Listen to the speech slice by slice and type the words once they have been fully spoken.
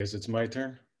Guess it's my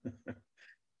turn.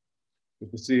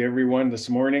 Good to see everyone this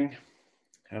morning.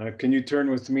 Can you turn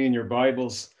with me in your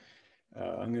Bibles?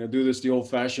 I'm going to do this the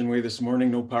old-fashioned way this morning,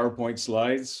 no PowerPoint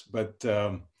slides, but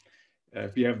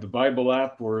if you have the Bible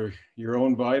app or your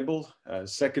own Bible,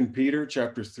 2 Peter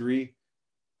chapter 3,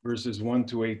 verses 1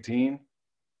 to 18.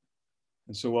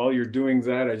 And so while you're doing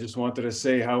that, I just wanted to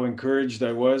say how encouraged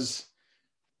I was.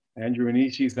 Andrew and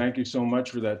Ishi, thank you so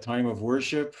much for that time of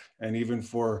worship and even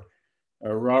for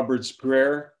Robert's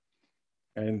prayer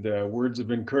and words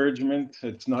of encouragement.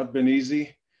 It's not been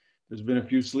easy. There's been a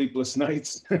few sleepless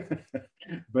nights,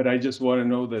 but I just want to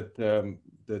know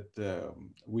that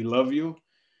we love you.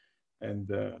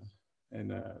 And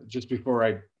just before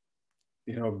I,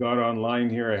 got online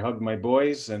here, I hugged my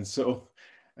boys, and so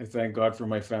I thank God for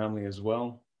my family as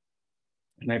well.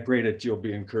 And I pray that you'll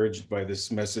be encouraged by this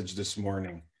message this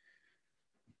morning.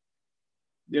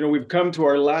 We've come to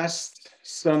our last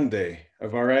Sunday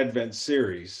of our Advent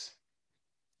series,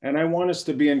 and I want us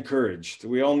to be encouraged.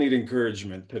 We all need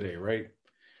encouragement today, right?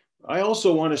 I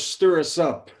also want to stir us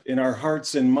up in our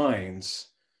hearts and minds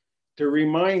to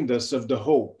remind us of the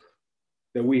hope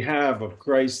that we have of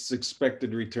Christ's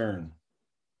expected return.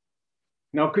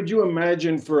 Now, could you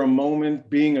imagine for a moment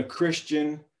being a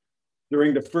Christian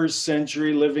during the first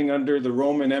century, living under the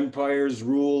Roman Empire's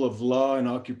rule of law and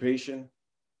occupation?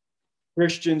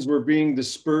 Christians were being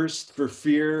dispersed for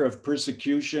fear of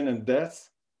persecution and death.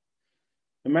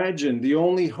 Imagine the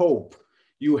only hope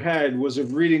you had was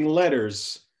of reading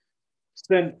letters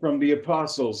sent from the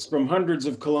apostles from hundreds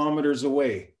of kilometers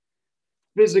away,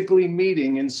 physically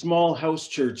meeting in small house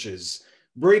churches,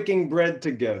 breaking bread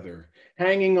together,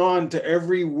 hanging on to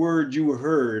every word you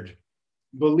heard,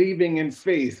 believing in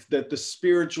faith that the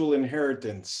spiritual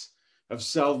inheritance of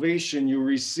salvation you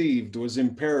received was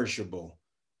imperishable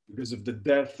because of the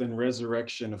death and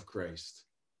resurrection of Christ.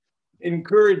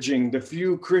 Encouraging the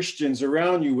few Christians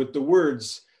around you with the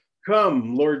words,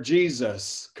 "Come, Lord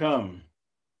Jesus, come."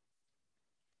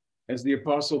 As the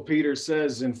Apostle Peter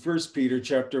says in 1 Peter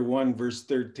chapter 1, verse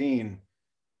 13,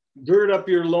 gird up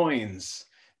your loins.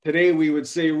 Today we would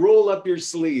say, roll up your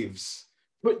sleeves,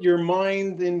 put your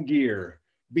mind in gear,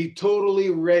 be totally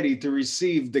ready to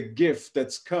receive the gift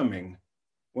that's coming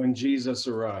when Jesus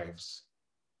arrives.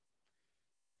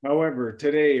 However,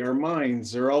 today our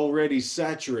minds are already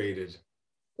saturated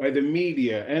by the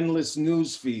media, endless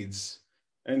news feeds,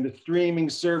 and the streaming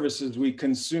services we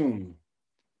consume.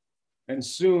 And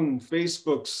soon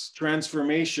Facebook's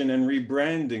transformation and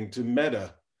rebranding to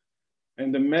Meta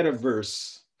and the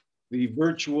metaverse, the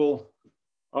virtual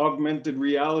augmented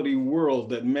reality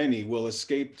world that many will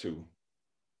escape to.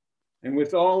 And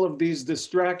with all of these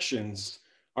distractions,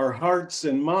 our hearts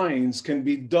and minds can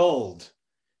be dulled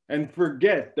and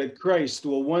forget that Christ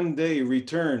will one day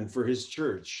return for his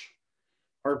church.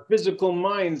 Our physical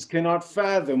minds cannot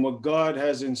fathom what God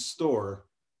has in store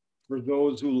for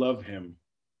those who love him.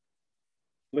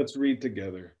 Let's read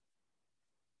together.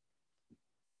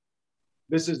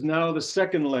 This is now the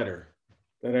second letter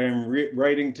that I am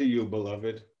writing to you,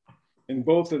 beloved. In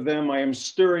both of them, I am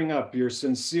stirring up your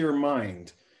sincere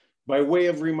mind by way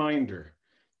of reminder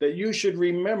that you should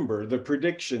remember the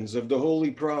predictions of the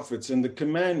holy prophets and the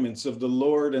commandments of the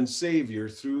Lord and Savior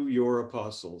through your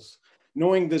apostles,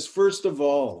 knowing this first of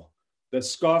all, that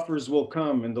scoffers will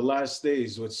come in the last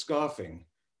days with scoffing,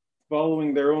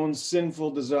 following their own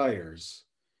sinful desires.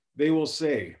 They will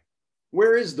say,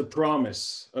 where is the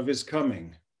promise of his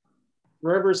coming?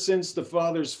 For ever since the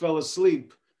fathers fell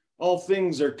asleep, all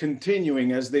things are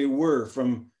continuing as they were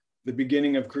from the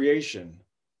beginning of creation.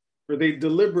 For they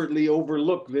deliberately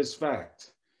overlook this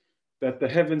fact, that the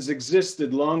heavens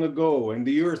existed long ago and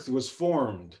the earth was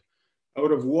formed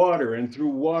out of water and through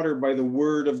water by the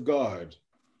word of God,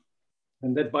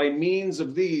 and that by means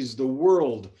of these the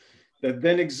world that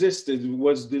then existed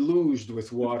was deluged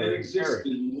with water and perished.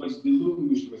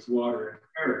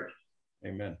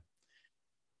 Amen.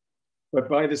 But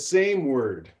by the same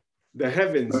word, the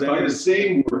heavens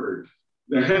and earth.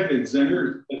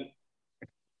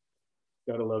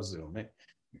 Gotta love Zoom, eh?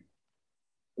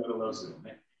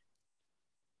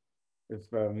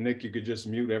 If Nick, you could just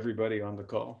mute everybody on the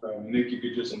call.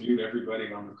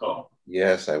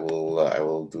 Yes, I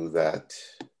will do that.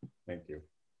 Thank you.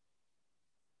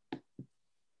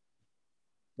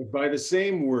 But by the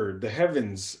same word, the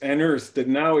heavens and earth that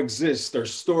now exist are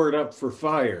stored up for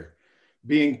fire,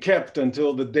 being kept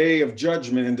until the day of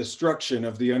judgment and destruction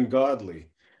of the ungodly.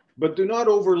 But do not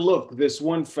overlook this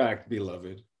one fact,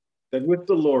 beloved, that with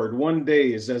the Lord, one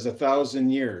day is as 1,000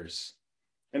 years,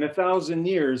 and 1,000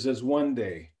 years as one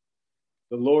day.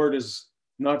 The Lord is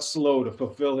not slow to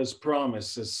fulfill his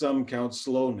promise, as some count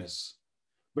slowness,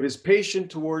 but is patient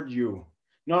toward you,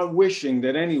 not wishing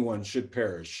that anyone should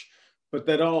perish, but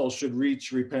that all should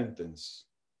reach repentance.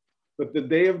 But the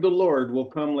day of the Lord will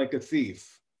come like a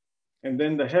thief, and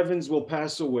then the heavens will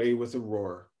pass away with a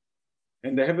roar,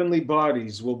 and the heavenly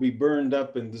bodies will be burned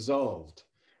up and dissolved,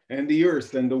 and the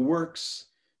earth and the works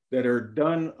that are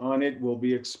done on it will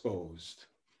be exposed.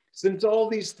 Since all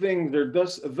these things are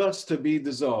thus to be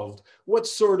dissolved, what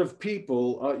sort of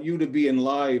people ought you to be in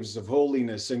lives of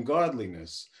holiness and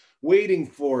godliness, waiting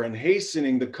for and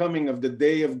hastening the coming of the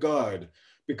day of God,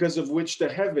 because of which the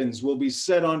heavens will be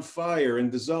set on fire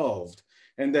and dissolved,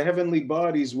 and the heavenly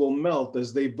bodies will melt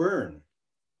as they burn?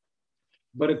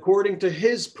 But according to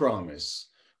his promise,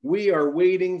 we are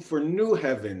waiting for new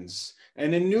heavens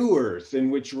and a new earth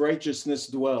in which righteousness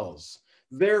dwells.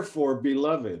 Therefore,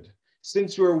 beloved,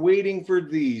 since you are waiting for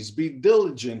these, be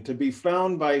diligent to be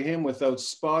found by him without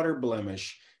spot or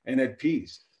blemish and at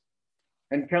peace.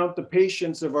 And count the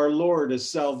patience of our Lord as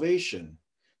salvation,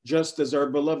 just as our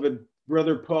beloved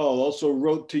brother Paul also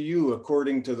wrote to you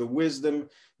according to the wisdom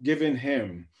given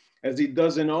him, as he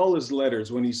does in all his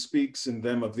letters when he speaks in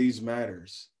them of these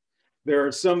matters. There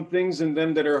are some things in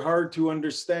them that are hard to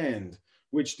understand,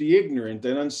 which the ignorant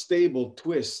and unstable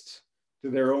twist to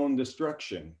their own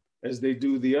destruction, as they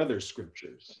do the other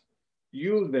scriptures.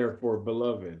 You, therefore,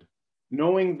 beloved,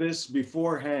 knowing this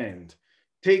beforehand,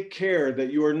 take care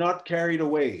that you are not carried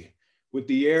away with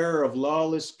the error of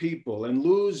lawless people and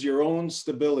lose your own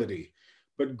stability,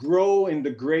 but grow in the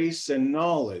grace and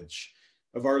knowledge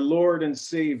of our Lord and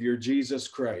Savior, Jesus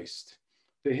Christ.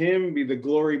 To him be the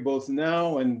glory both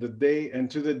now and to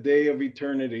the day of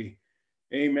eternity.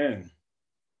 Amen.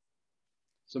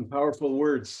 Some powerful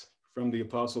words from the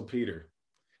Apostle Peter.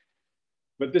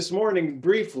 But this morning,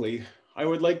 briefly, I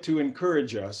would like to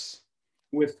encourage us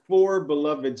with 4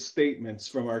 beloved statements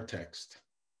from our text.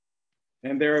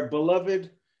 And they're, beloved,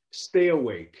 stay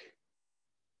awake.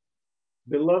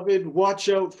 Beloved, watch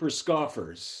out for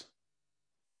scoffers.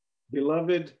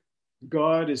 Beloved,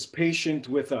 God is patient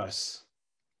with us.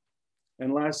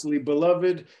 And lastly,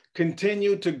 beloved,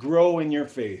 continue to grow in your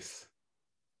faith.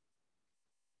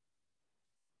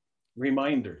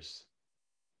 Reminders.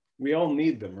 We all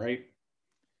need them, right?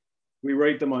 We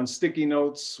write them on sticky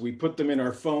notes. We put them in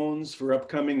our phones for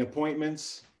upcoming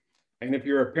appointments. And if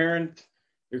you're a parent,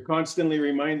 you're constantly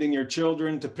reminding your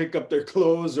children to pick up their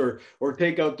clothes or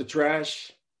take out the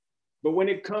trash. But when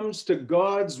it comes to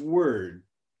God's word,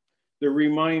 the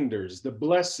reminders, the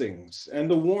blessings, and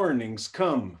the warnings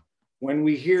come when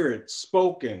we hear it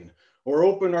spoken or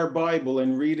open our Bible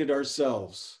and read it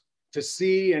ourselves to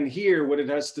see and hear what it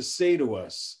has to say to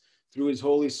us through his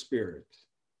Holy Spirit.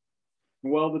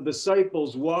 While the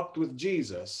disciples walked with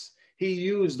Jesus, he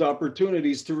used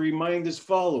opportunities to remind his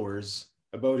followers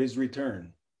about his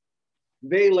return.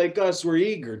 They, like us, were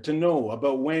eager to know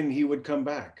about when he would come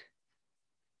back.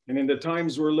 And in the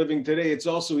times we're living today, it's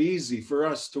also easy for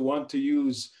us to want to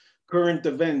use current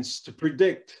events to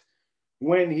predict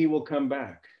when he will come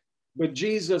back. But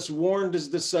Jesus warned his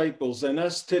disciples and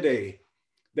us today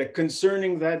that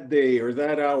concerning that day or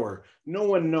that hour, no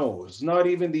one knows, not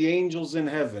even the angels in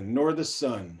heaven, nor the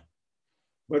Son,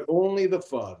 but only the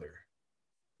Father.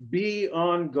 Be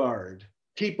on guard,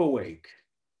 keep awake,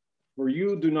 for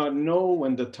you do not know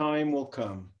when the time will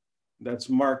come. That's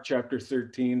Mark chapter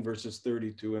 13, verses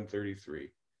 32 and 33.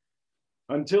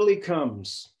 Until he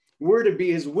comes, we're to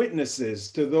be his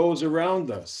witnesses to those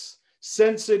around us,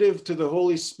 sensitive to the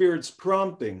Holy Spirit's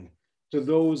prompting to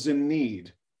those in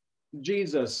need.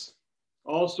 Jesus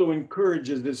also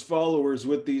encourages his followers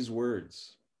with these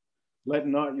words. Let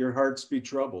not your hearts be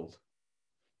troubled.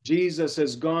 Jesus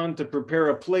has gone to prepare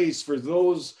a place for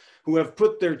those who have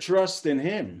put their trust in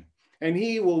him, and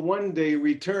he will one day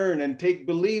return and take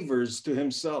believers to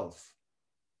himself.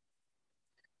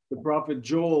 The prophet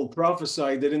Joel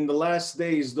prophesied that in the last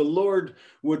days, the Lord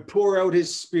would pour out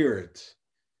his Spirit.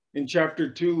 In chapter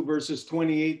 2, verses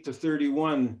 28 to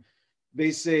 31,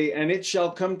 they say, and it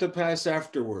shall come to pass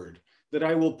afterward that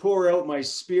I will pour out my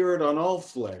Spirit on all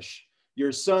flesh.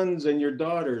 Your sons and your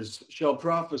daughters shall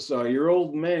prophesy, your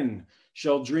old men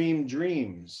shall dream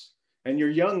dreams, and your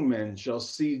young men shall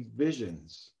see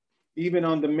visions. Even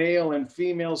on the male and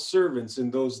female servants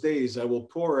in those days I will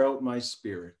pour out my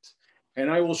Spirit, and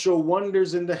I will show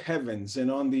wonders in the heavens and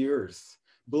on the earth,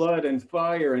 blood and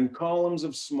fire and columns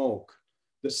of smoke.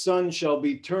 The sun shall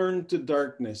be turned to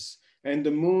darkness and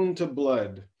the moon to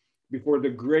blood before the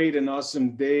great and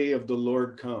awesome day of the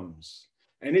Lord comes.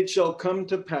 And it shall come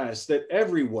to pass that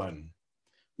everyone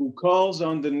who calls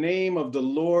on the name of the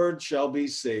Lord shall be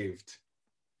saved.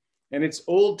 And it's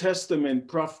Old Testament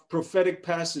prophetic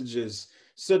passages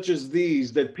such as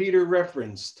these that Peter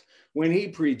referenced when he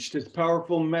preached his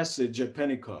powerful message at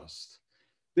Pentecost.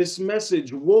 This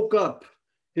message woke up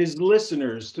his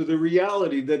listeners to the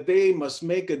reality that they must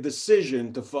make a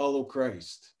decision to follow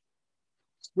Christ.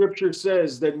 Scripture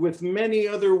says that with many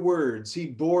other words, he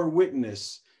bore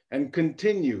witness and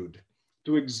continued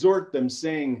to exhort them,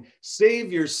 saying,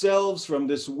 "Save yourselves from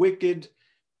this wicked,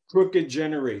 crooked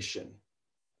generation."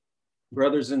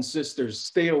 Brothers and sisters,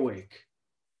 stay awake.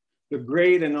 The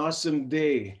great and awesome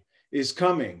day is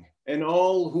coming, and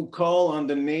all who call on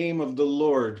the name of the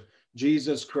Lord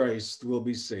Jesus Christ will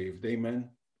be saved. Amen.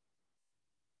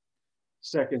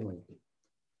 Secondly,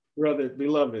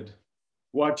 beloved,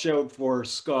 watch out for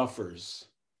scoffers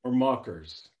or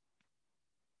mockers.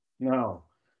 Now,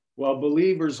 while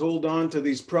believers hold on to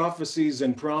these prophecies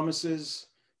and promises,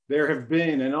 there have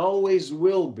been and always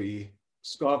will be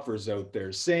scoffers out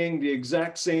there saying the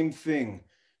exact same thing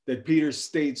that Peter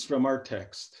states from our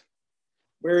text.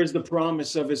 Where is the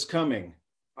promise of his coming?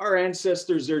 Our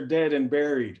ancestors are dead and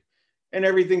buried, and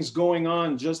everything's going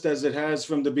on just as it has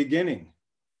from the beginning.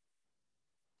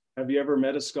 Have you ever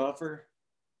met a scoffer?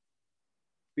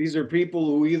 These are people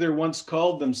who either once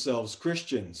called themselves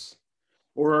Christians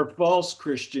or are false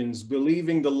Christians,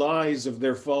 believing the lies of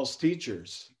their false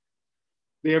teachers.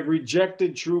 They have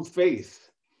rejected true faith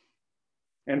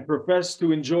and profess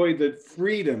to enjoy the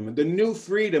freedom, the new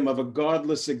freedom of a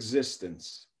godless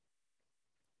existence.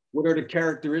 What are the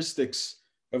characteristics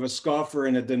of a scoffer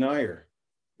and a denier?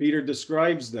 Peter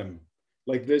describes them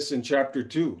like this in chapter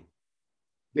 2.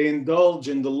 They indulge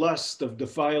in the lust of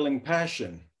defiling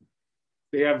passion.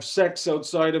 They have sex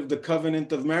outside of the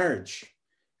covenant of marriage.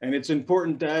 And it's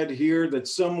important to add here that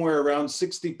somewhere around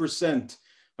 60%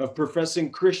 of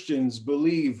professing Christians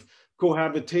believe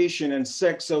cohabitation and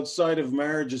sex outside of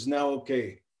marriage is now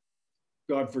okay.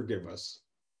 God forgive us.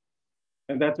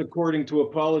 And that's according to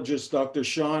apologist Dr.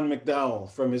 Sean McDowell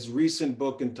from his recent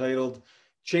book entitled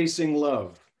Chasing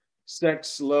Love,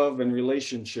 Sex, Love, and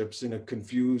Relationships in a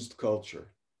Confused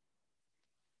Culture.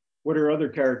 What are other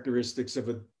characteristics of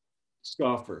a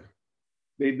scoffer?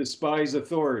 They despise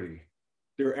authority.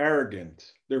 They're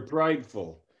arrogant. They're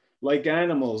prideful. Like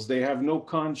animals, they have no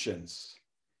conscience.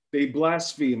 They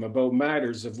blaspheme about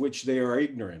matters of which they are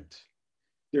ignorant.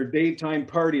 They're daytime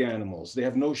party animals. They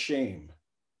have no shame.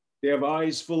 They have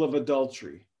eyes full of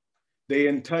adultery. They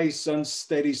entice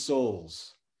unsteady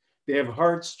souls. They have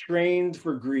hearts trained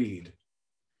for greed.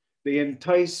 They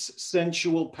entice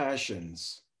sensual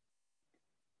passions.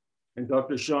 And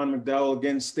Dr. Sean McDowell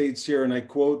again states here, and I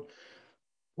quote,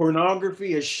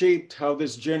 "Pornography has shaped how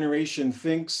this generation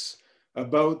thinks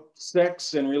about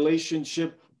sex and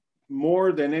relationship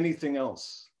more than anything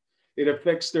else. It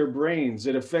affects their brains,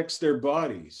 it affects their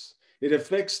bodies, it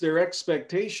affects their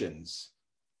expectations.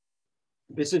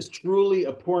 This is truly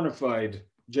a pornified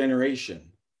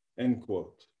generation," end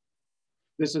quote.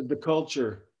 This is the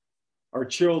culture our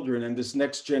children and this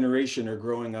next generation are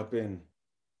growing up in.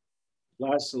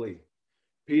 Lastly,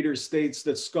 Peter states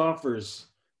that scoffers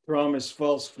promise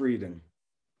false freedom.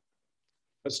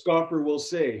 A scoffer will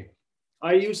say,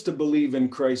 "I used to believe in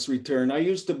Christ's return. I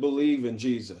used to believe in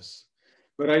Jesus,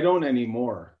 but I don't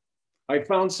anymore. I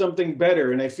found something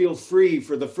better and I feel free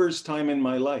for the first time in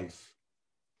my life."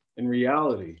 In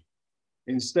reality,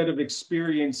 instead of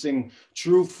experiencing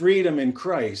true freedom in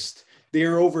Christ, they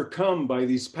are overcome by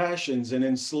these passions and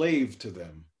enslaved to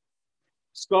them.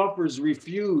 Scoffers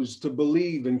refuse to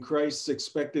believe in Christ's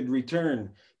expected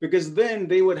return because then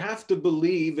they would have to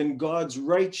believe in God's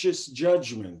righteous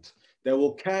judgment that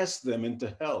will cast them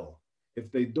into hell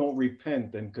if they don't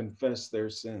repent and confess their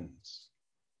sins.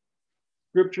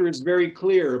 Scripture is very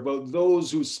clear about those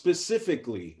who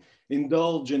specifically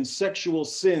indulge in sexual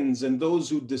sins and those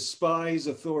who despise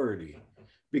authority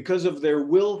because of their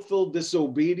willful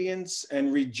disobedience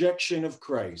and rejection of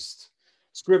Christ.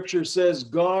 Scripture says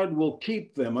God will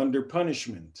keep them under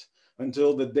punishment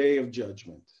until the day of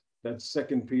judgment. That's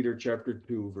 2 Peter chapter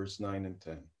 2, verse 9 and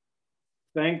 10.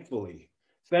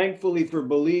 Thankfully for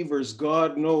believers,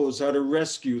 God knows how to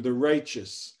rescue the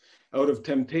righteous out of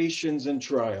temptations and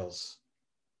trials.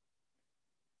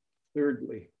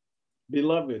 Thirdly,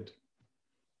 beloved,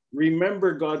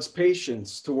 remember God's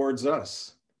patience towards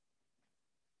us.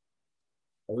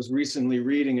 I was recently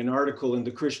reading an article in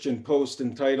the Christian Post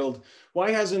entitled,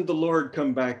 "Why Hasn't the Lord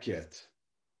Come Back Yet?"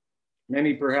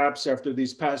 Many, perhaps after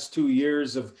these past 2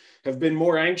 years, have been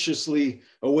more anxiously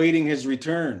awaiting his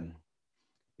return.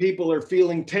 People are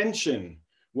feeling tension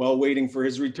while waiting for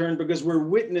his return because we're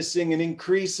witnessing an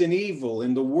increase in evil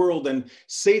in the world, and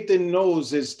Satan knows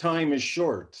his time is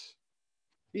short.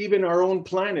 Even our own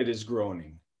planet is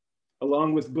groaning.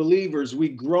 Along with believers, we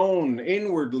groan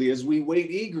inwardly as we wait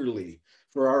eagerly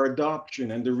for our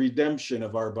adoption and the redemption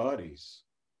of our bodies.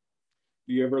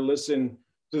 Do you ever listen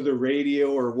to the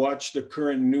radio or watch the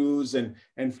current news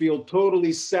and feel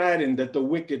totally saddened at the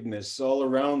wickedness all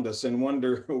around us and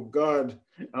wonder, oh God,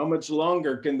 how much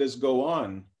longer can this go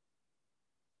on?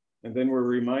 And then we're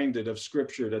reminded of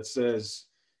scripture that says,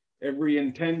 every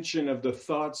intention of the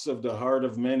thoughts of the heart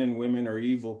of men and women are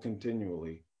evil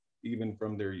continually, even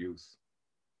from their youth.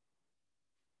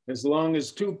 As long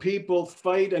as two people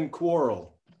fight and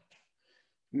quarrel,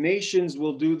 nations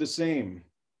will do the same.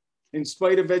 In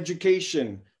spite of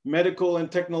education, medical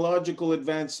and technological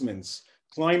advancements,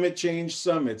 climate change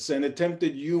summits, and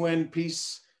attempted UN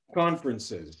peace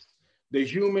conferences, the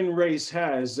human race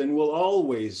has and will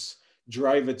always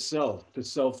drive itself to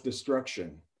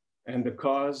self-destruction, and the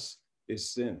cause is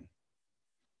sin.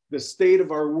 The state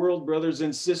of our world, brothers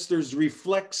and sisters,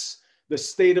 reflects the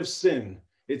state of sin.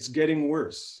 It's getting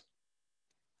worse.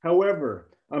 However,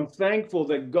 I'm thankful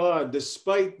that God,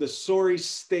 despite the sorry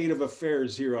state of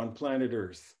affairs here on planet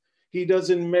Earth, he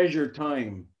doesn't measure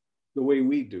time the way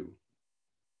we do.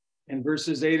 In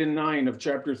verses 8 and 9 of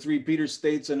chapter 3, Peter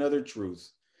states another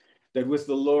truth, that with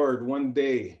the Lord, one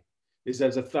day is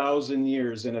as 1,000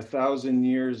 years, and 1,000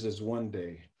 years as one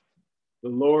day. The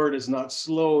Lord is not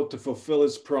slow to fulfill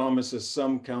his promise, as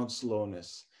some count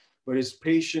slowness, but is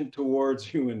patient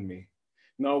towards you and me,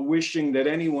 not wishing that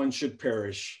anyone should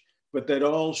perish, but that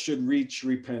all should reach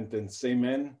repentance.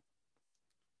 Amen.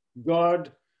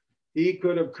 God, he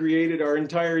could have created our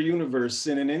entire universe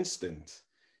in an instant,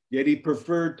 yet he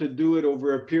preferred to do it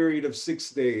over a period of 6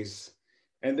 days,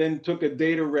 and then took a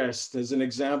day to rest as an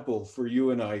example for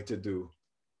you and I to do.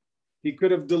 He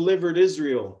could have delivered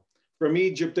Israel from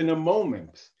Egypt in a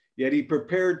moment, yet he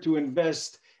prepared to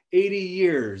invest 80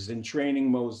 years in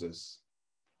training Moses.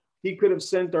 He could have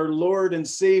sent our Lord and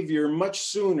Savior much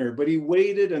sooner, but he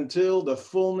waited until the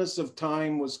fullness of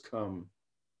time was come.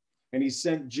 And he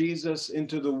sent Jesus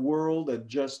into the world at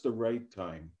just the right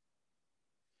time.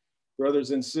 Brothers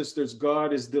and sisters,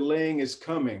 God is delaying his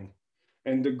coming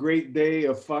and the great day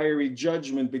of fiery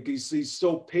judgment because he's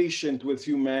so patient with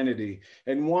humanity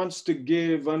and wants to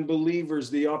give unbelievers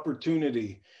the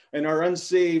opportunity, and our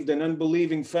unsaved and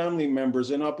unbelieving family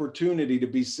members an opportunity to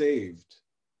be saved.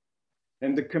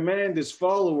 And the command his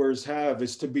followers have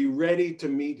is to be ready to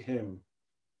meet him.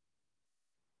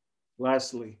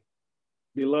 Lastly,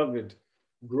 beloved,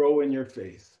 grow in your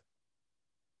faith.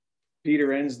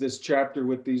 Peter ends this chapter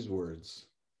with these words,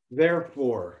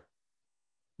 therefore,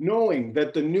 knowing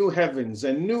that the new heavens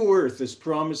and new earth is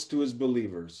promised to his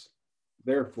believers,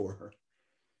 therefore,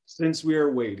 since we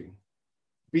are waiting,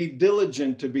 be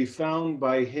diligent to be found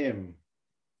by him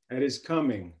at his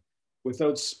coming,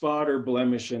 without spot or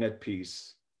blemish and at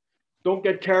peace. Don't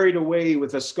get carried away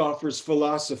with a scoffer's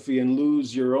philosophy and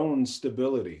lose your own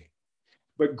stability,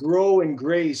 but grow in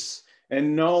grace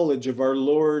and knowledge of our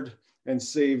Lord and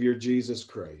Savior, Jesus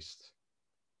Christ.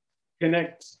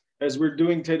 Connect, as we're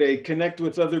doing today, connect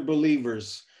with other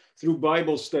believers through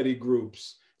Bible study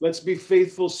groups. Let's be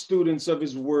faithful students of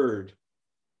his word.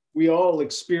 We all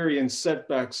experience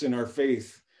setbacks in our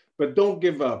faith, but don't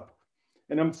give up.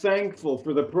 And I'm thankful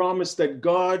for the promise that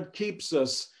God keeps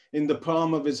us in the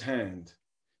palm of his hand,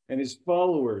 and his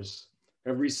followers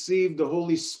have received the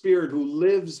Holy Spirit who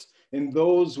lives in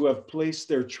those who have placed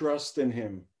their trust in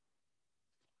him.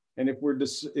 And if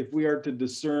we are to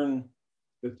discern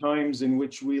the times in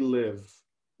which we live,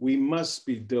 we must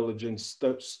be diligent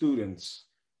students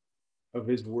of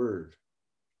his word.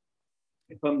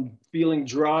 If I'm feeling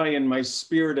dry in my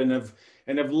spirit and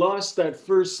have lost that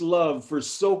first love for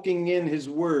soaking in his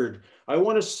word, I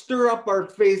want to stir up our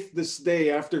faith this day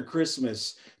after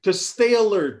Christmas to stay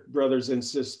alert, brothers and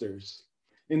sisters.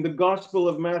 In the Gospel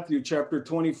of Matthew, chapter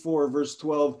 24, verse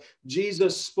 12,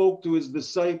 Jesus spoke to his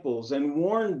disciples and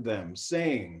warned them,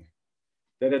 saying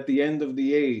that at the end of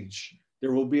the age,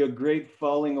 there will be a great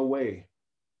falling away.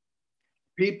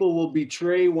 People will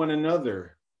betray one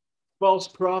another. False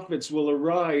prophets will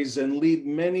arise and lead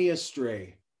many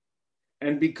astray.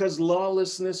 And because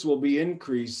lawlessness will be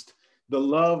increased, the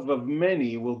love of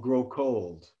many will grow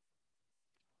cold.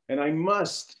 And I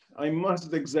must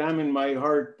examine my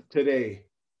heart today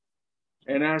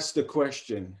and ask the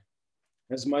question,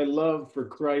 has my love for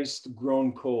Christ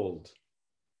grown cold?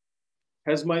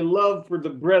 Has my love for the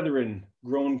brethren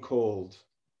grown cold?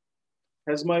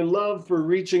 Has my love for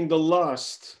reaching the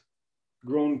lost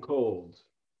grown cold?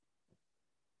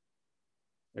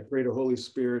 I pray the Holy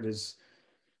Spirit is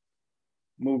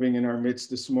moving in our midst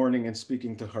this morning and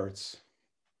speaking to hearts.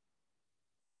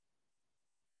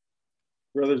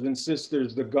 Brothers and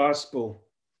sisters, the gospel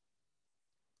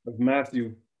of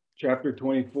Matthew chapter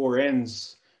 24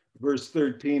 ends verse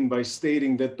 13 by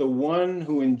stating that the one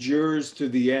who endures to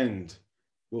the end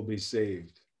will be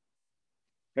saved.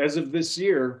 As of this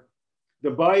year, the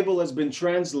Bible has been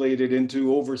translated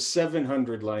into over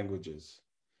 700 languages,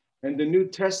 and the New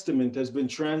Testament has been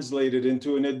translated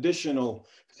into an additional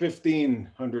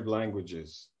 1,500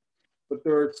 languages. But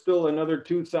there are still another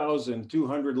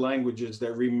 2,200 languages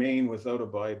that remain without a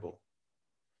Bible.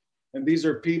 And these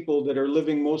are people that are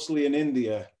living mostly in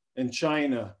India and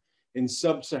China, in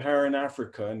sub-Saharan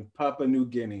Africa and Papua New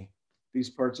Guinea, these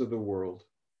parts of the world.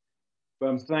 But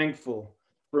I'm thankful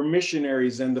for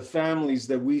missionaries and the families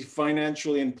that we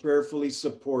financially and prayerfully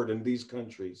support in these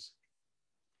countries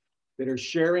that are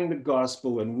sharing the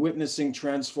gospel and witnessing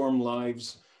transformed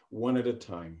lives one at a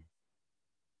time.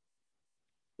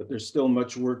 But there's still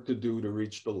much work to do to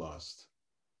reach the lost.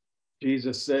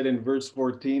 Jesus said in verse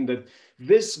 14 that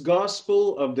this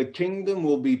gospel of the kingdom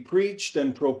will be preached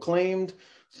and proclaimed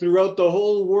throughout the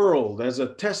whole world as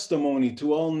a testimony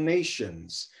to all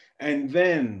nations, and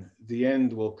then the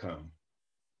end will come.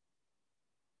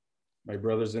 My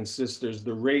brothers and sisters,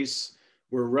 the race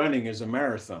we're running is a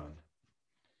marathon.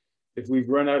 If we've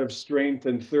run out of strength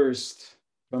and thirst,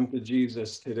 come to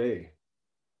Jesus today.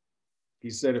 He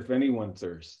said, if anyone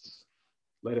thirsts,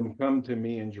 let him come to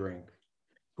me and drink.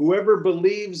 Whoever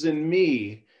believes in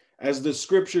me, as the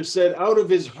scripture said, out of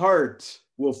his heart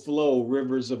will flow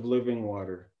rivers of living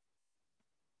water.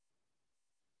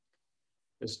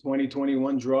 As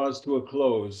 2021 draws to a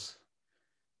close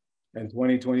and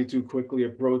 2022 quickly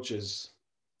approaches,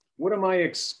 what am I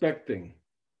expecting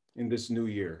in this new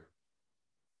year?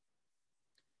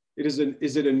 Is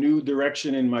it a new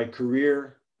direction in my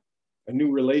career, a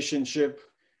new relationship,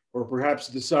 or perhaps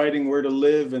deciding where to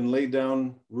live and lay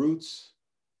down roots?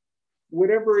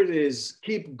 Whatever it is,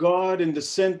 keep God in the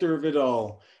center of it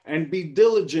all and be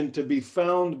diligent to be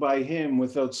found by him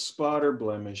without spot or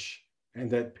blemish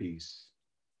and at peace.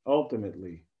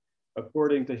 Ultimately,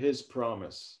 according to his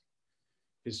promise,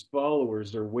 his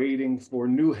followers are waiting for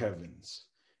new heavens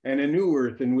and a new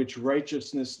earth in which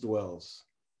righteousness dwells.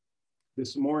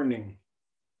 This morning,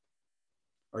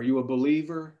 are you a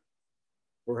believer,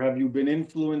 or have you been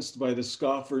influenced by the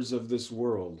scoffers of this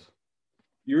world?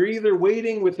 You're either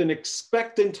waiting with an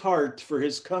expectant heart for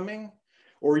his coming,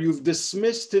 or you've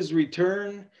dismissed his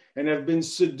return and have been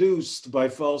seduced by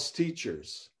false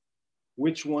teachers.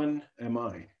 Which one am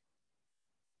I?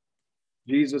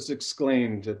 Jesus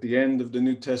exclaimed at the end of the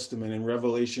New Testament in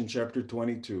Revelation chapter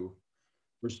 22,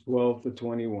 verse 12 to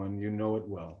 21, you know it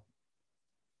well.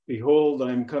 Behold,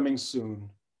 I am coming soon,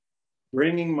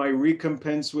 bringing my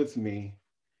recompense with me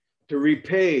to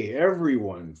repay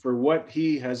everyone for what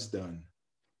he has done.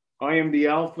 I am the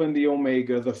Alpha and the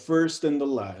Omega, the first and the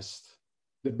last,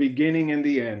 the beginning and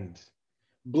the end.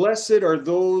 Blessed are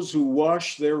those who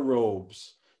wash their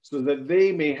robes, so that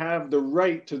they may have the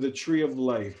right to the tree of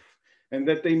life, and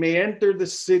that they may enter the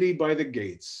city by the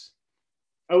gates.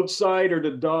 Outside are the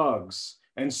dogs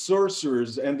and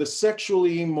sorcerers and the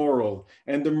sexually immoral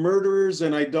and the murderers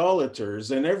and idolaters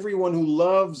and everyone who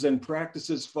loves and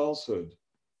practices falsehood.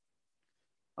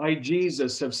 I,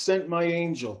 Jesus, have sent my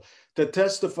angel to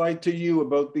testify to you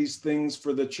about these things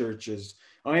for the churches.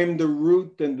 I am the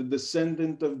root and the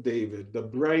descendant of David, the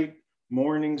bright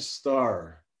morning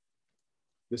star.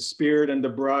 The Spirit and the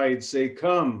bride say,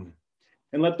 come.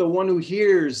 And let the one who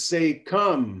hears say,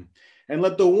 come. And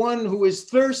let the one who is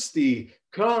thirsty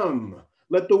come.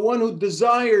 Let the one who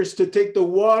desires to take the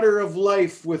water of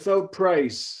life without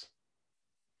price.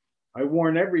 I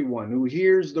warn everyone who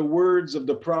hears the words of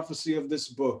the prophecy of this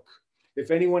book.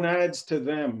 If anyone adds to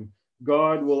them,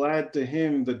 God will add to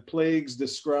him the plagues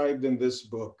described in this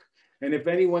book. And if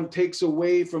anyone takes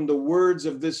away from the words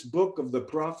of this book of the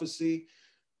prophecy,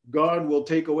 God will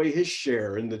take away his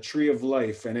share in the tree of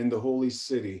life and in the holy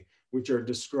city, which are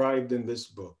described in this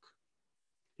book.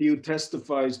 He who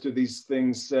testifies to these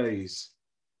things says,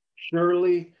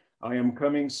 surely I am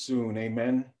coming soon.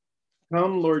 Amen.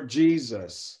 Come, Lord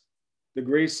Jesus. The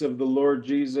grace of the Lord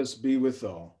Jesus be with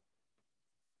all.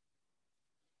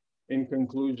 In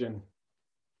conclusion,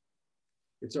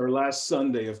 it's our last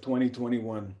Sunday of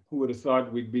 2021. Who would have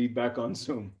thought we'd be back on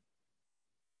Zoom?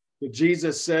 But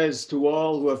Jesus says to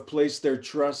all who have placed their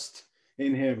trust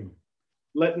in him,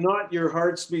 let not your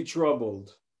hearts be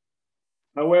troubled.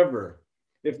 However,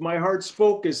 if my heart's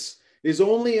focus is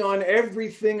only on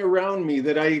everything around me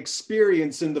that I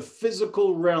experience in the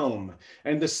physical realm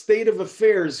and the state of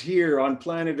affairs here on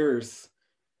planet Earth,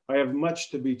 I have much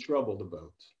to be troubled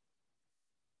about.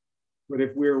 But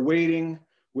if we're waiting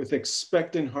with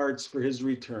expectant hearts for his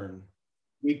return,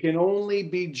 We can only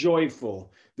be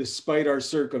joyful despite our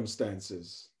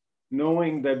circumstances,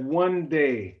 knowing that one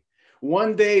day,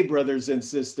 brothers and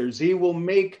sisters, he will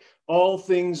make all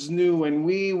things new and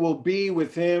we will be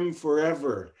with him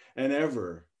forever and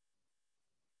ever.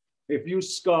 If you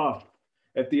scoff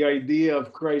at the idea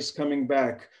of Christ coming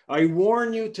back, I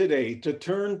warn you today to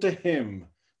turn to him,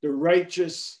 the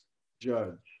righteous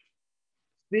judge.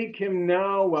 Seek him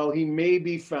now while he may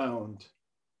be found.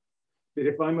 That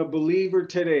if I'm a believer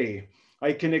today,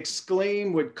 I can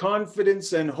exclaim with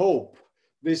confidence and hope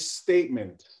this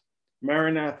statement,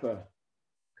 Maranatha,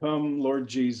 come, Lord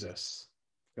Jesus,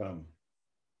 come.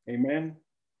 Amen.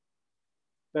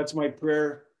 That's my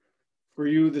prayer for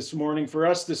you this morning, for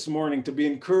us this morning, to be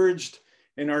encouraged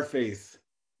in our faith,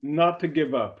 not to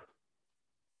give up.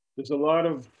 There's a lot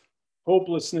of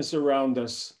hopelessness around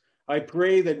us. I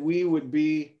pray that we would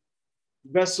be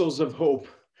vessels of hope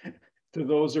to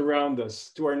those around us,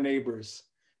 to our neighbors,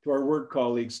 to our work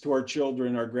colleagues, to our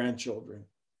children, our grandchildren.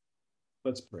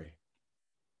 Let's pray.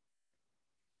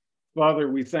 Father,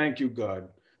 we thank you, God.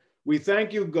 We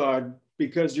thank you, God,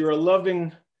 because you're a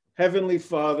loving Heavenly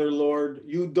Father, Lord.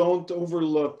 You don't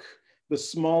overlook the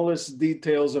smallest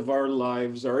details of our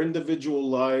lives, our individual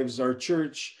lives, our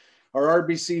church, our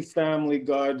RBC family,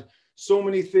 God. So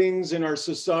many things in our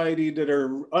society that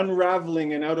are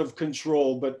unraveling and out of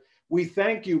control. But we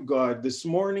thank you, God, this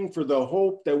morning for the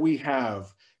hope that we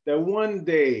have, that one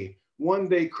day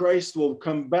Christ will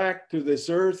come back to this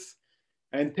earth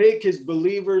and take his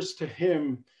believers to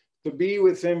him, to be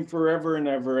with him forever and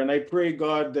ever. And I pray,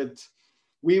 God, that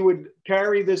we would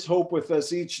carry this hope with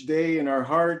us each day in our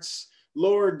hearts.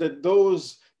 Lord, that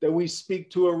those that we speak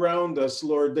to around us,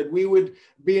 Lord, that we would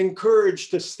be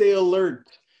encouraged to stay alert,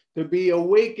 to be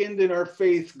awakened in our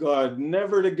faith, God,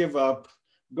 never to give up,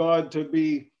 God, to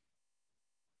be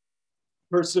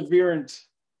perseverant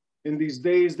in these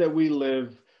days that we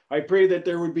live. I pray that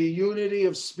there would be unity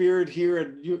of spirit here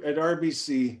at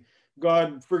RBC.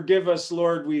 God, forgive us,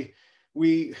 Lord.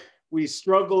 We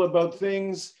struggle about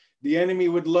things the enemy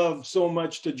would love so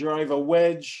much to drive a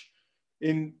wedge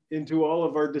into all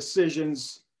of our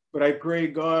decisions. But I pray,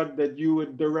 God, that you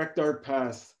would direct our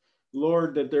path.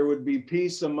 Lord, that there would be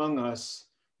peace among us.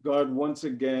 God, once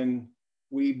again,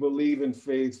 we believe in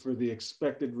faith for the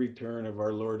expected return of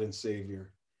our Lord and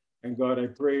Savior. And God, I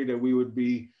pray that we would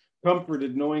be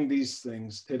comforted knowing these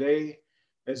things today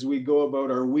as we go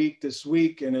about our week this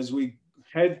week and as we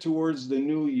head towards the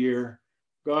new year.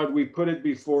 God, we put it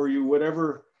before you,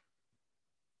 whatever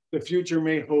the future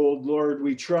may hold, Lord,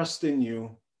 we trust in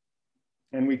you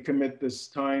and we commit this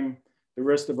time, the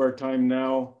rest of our time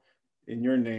now, in your name.